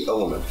key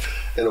element,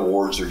 and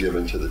awards are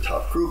given to the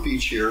top group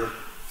each year.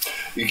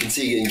 You can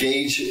see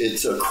Engage,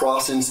 it's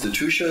across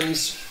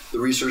institutions, the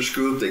research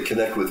group. They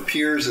connect with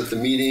peers at the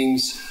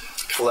meetings,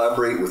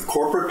 collaborate with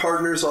corporate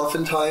partners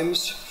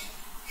oftentimes.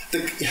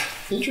 The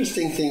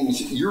interesting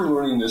things, you're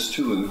learning this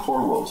too in the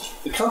core worlds,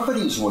 the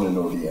companies want to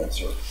know the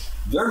answer.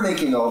 They're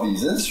making all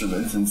these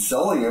instruments and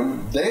selling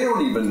them. They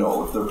don't even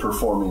know if they're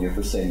performing at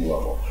the same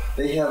level.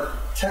 They have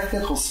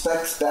technical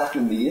specs back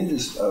in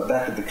the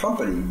back at the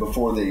company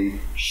before they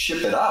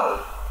ship it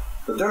out,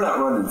 but they're not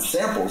running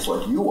samples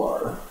like you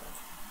are.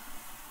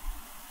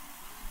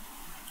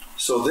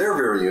 So they're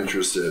very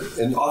interested,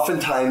 and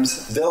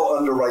oftentimes they'll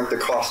underwrite the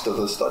cost of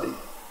the study.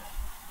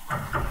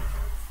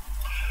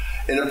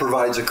 And it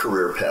provides a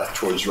career path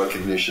towards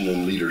recognition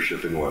and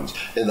leadership in ones.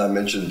 And I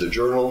mentioned the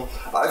journal.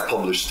 I've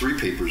published 3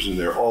 papers in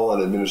there, all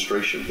on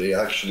administration. They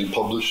actually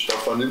publish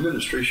stuff on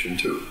administration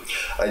too.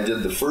 I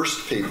did the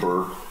first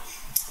paper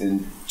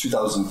in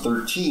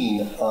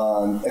 2013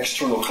 on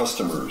external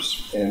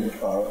customers, and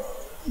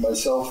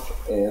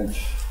myself and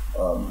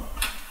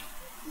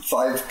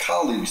 5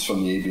 colleagues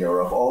from the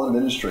ABRF, all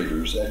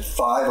administrators at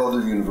 5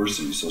 other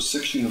universities, so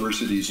 6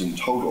 universities in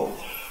total.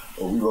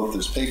 We wrote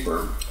this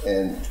paper,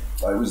 and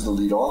I was the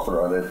lead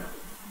author on it.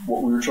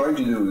 What we were trying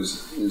to do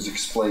is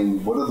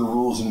explain what are the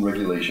rules and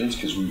regulations,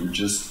 because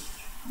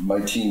my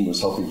team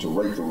was helping to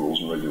write the rules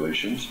and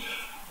regulations.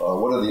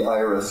 What are the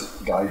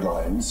IRS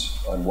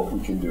guidelines on what we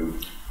can do?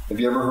 Have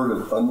you ever heard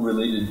of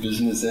unrelated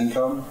business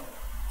income?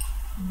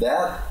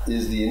 That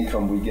is the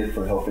income we get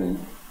for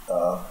helping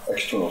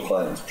external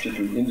clients,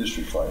 particularly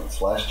industry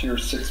clients. Last year,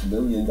 $6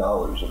 million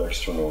of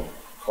external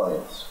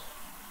clients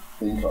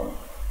income.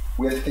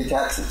 We have to pay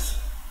taxes.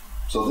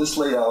 So this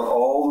laid out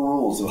all the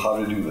rules of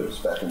how to do this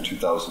back in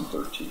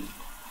 2013.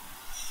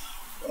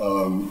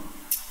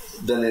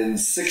 Then in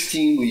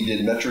 16, we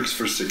did Metrics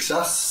for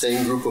Success,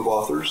 same group of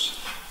authors,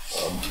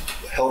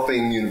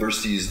 helping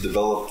universities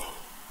develop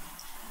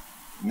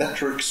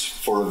metrics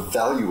for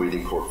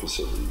evaluating core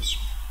facilities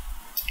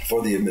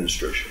for the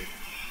administration.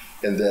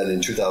 And then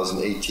in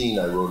 2018,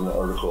 I wrote an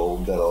article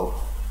that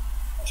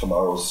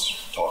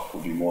tomorrow's talk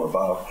will be more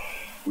about,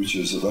 which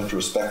is a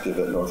retrospective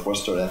at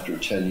Northwestern after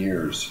 10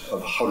 years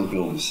of how to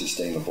build a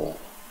sustainable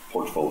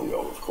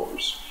portfolio, of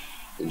course,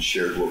 and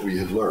shared what we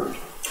had learned,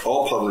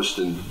 all published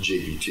in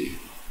JBT.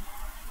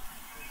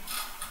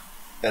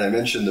 And I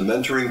mentioned the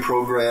mentoring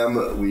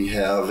program. We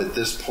have, at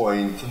this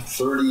point,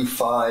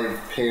 35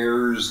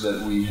 pairs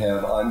that we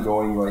have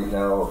ongoing right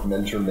now of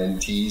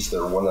mentor-mentees.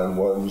 They're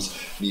one-on-ones,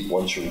 meet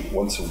once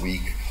a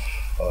week.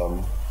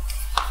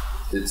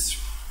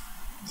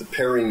 The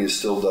pairing is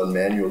still done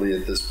manually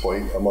at this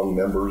point among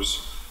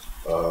members.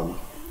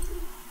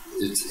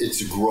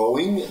 It's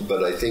growing,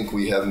 but I think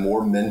we have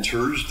more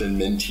mentors than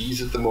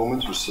mentees at the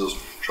moment. We're still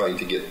trying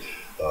to get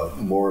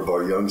more of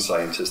our young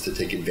scientists to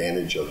take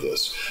advantage of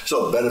this.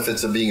 So the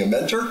benefits of being a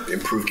mentor: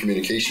 improve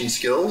communication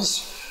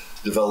skills,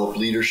 develop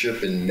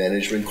leadership and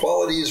management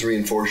qualities,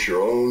 reinforce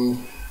your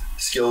own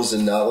skills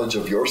and knowledge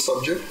of your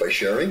subject by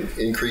sharing,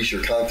 increase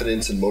your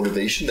confidence and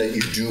motivation that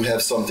you do have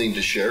something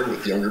to share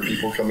with younger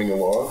people coming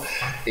along,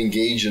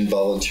 engage in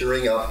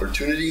volunteering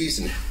opportunities,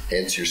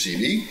 enhance your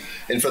CV.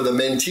 And for the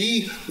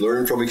mentee,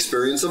 learn from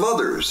experience of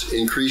others,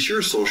 increase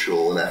your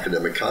social and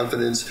academic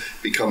confidence,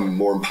 become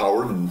more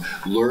empowered and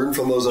learn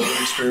from those other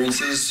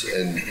experiences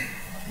and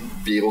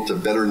be able to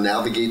better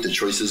navigate the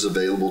choices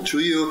available to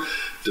you,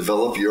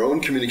 develop your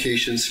own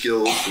communication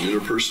skills and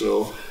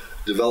interpersonal,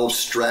 develop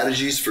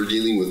strategies for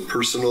dealing with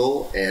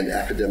personal and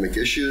academic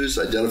issues,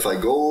 identify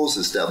goals,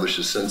 establish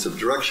a sense of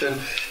direction,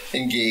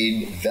 and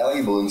gain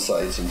valuable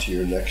insights into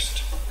your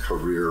next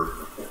career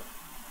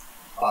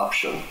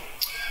option.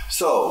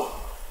 So,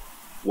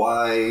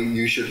 why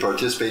you should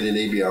participate in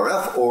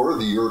ABRF or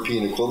the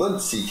European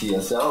equivalent,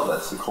 CTSL,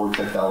 that's the core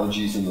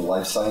technologies in the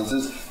life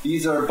sciences.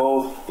 These are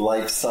both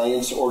life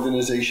science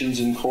organizations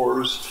and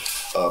cores.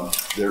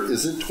 There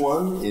isn't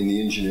one in the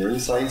engineering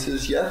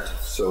sciences yet,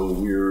 so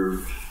we're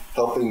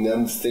helping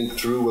them think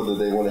through whether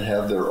they want to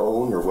have their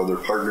own or whether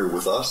partner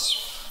with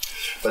us.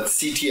 But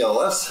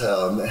CTLS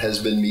has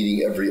been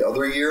meeting every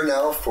other year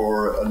now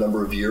for a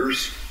number of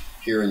years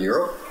here in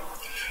Europe.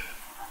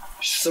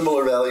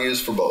 Similar values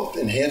for both.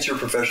 Enhance your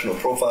professional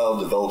profile,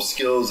 develop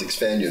skills,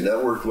 expand your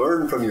network,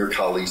 learn from your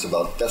colleagues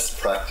about best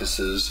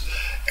practices,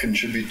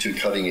 contribute to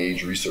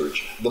cutting-edge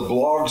research. The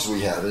blogs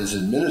we have as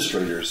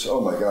administrators,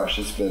 oh my gosh,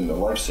 it's been a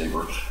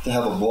lifesaver to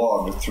have a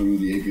blog through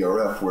the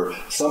ABRF where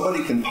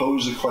somebody can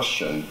pose a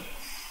question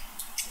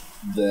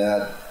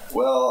that,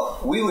 well,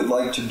 we would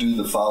like to do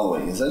the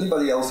following. Has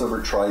anybody else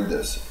ever tried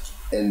this?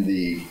 And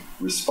the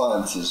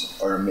responses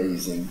are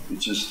amazing.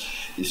 It's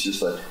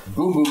just like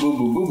boom, boom, boom,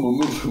 boom, boom,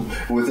 boom,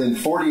 boom. Within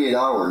 48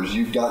 hours,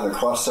 you've gotten a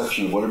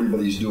cross-section of what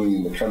everybody's doing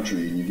in the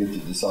country, and you get to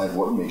decide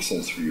what makes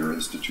sense for your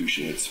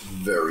institution. It's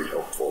very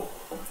helpful.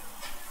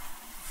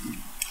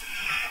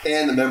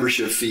 And the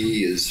membership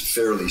fee is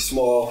fairly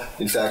small.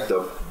 In fact,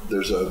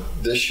 there's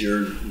this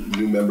year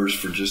new members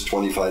for just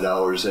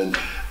 $25, and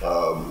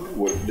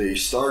what they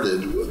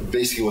started,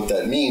 basically what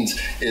that means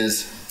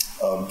is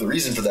the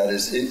reason for that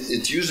is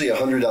it's usually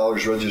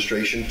 $100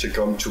 registration to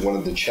come to one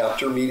of the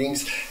chapter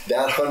meetings.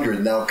 That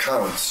 100 now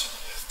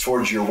counts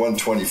towards your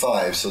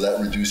 125, so that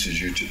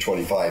reduces you to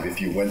 25 if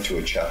you went to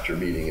a chapter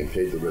meeting and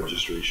paid the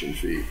registration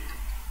fee.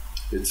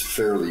 It's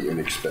fairly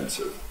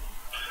inexpensive.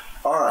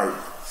 All right,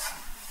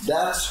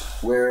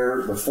 that's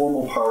where the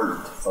formal part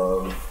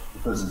of the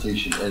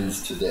presentation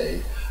ends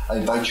today. I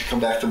invite you to come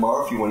back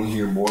tomorrow if you want to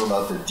hear more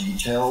about the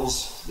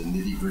details, the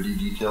nitty-gritty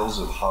details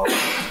of how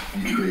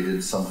we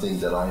created something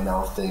that I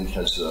now think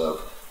has an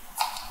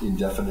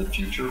indefinite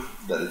future,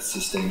 that it's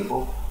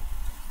sustainable.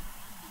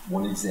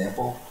 One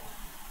example,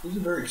 these are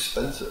very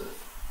expensive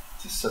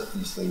to set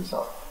these things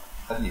up.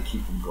 How do you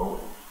keep them going?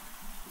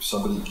 If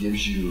somebody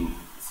gives you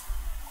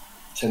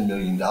 $10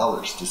 million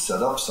to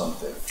set up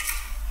something,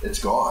 it's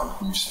gone.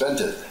 You've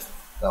spent it.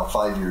 Now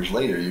 5 years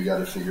later, you've got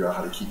to figure out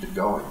how to keep it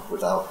going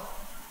without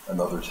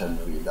another $10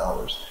 million.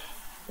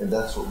 And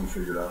that's what we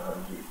figured out how to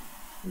do.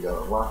 We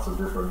got lots of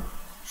different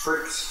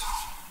tricks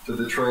to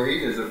the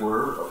trade, as it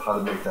were, of how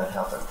to make that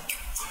happen.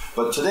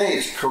 But today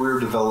it's career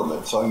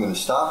development. So I'm going to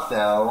stop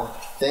now.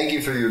 Thank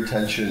you for your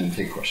attention and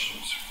take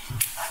questions.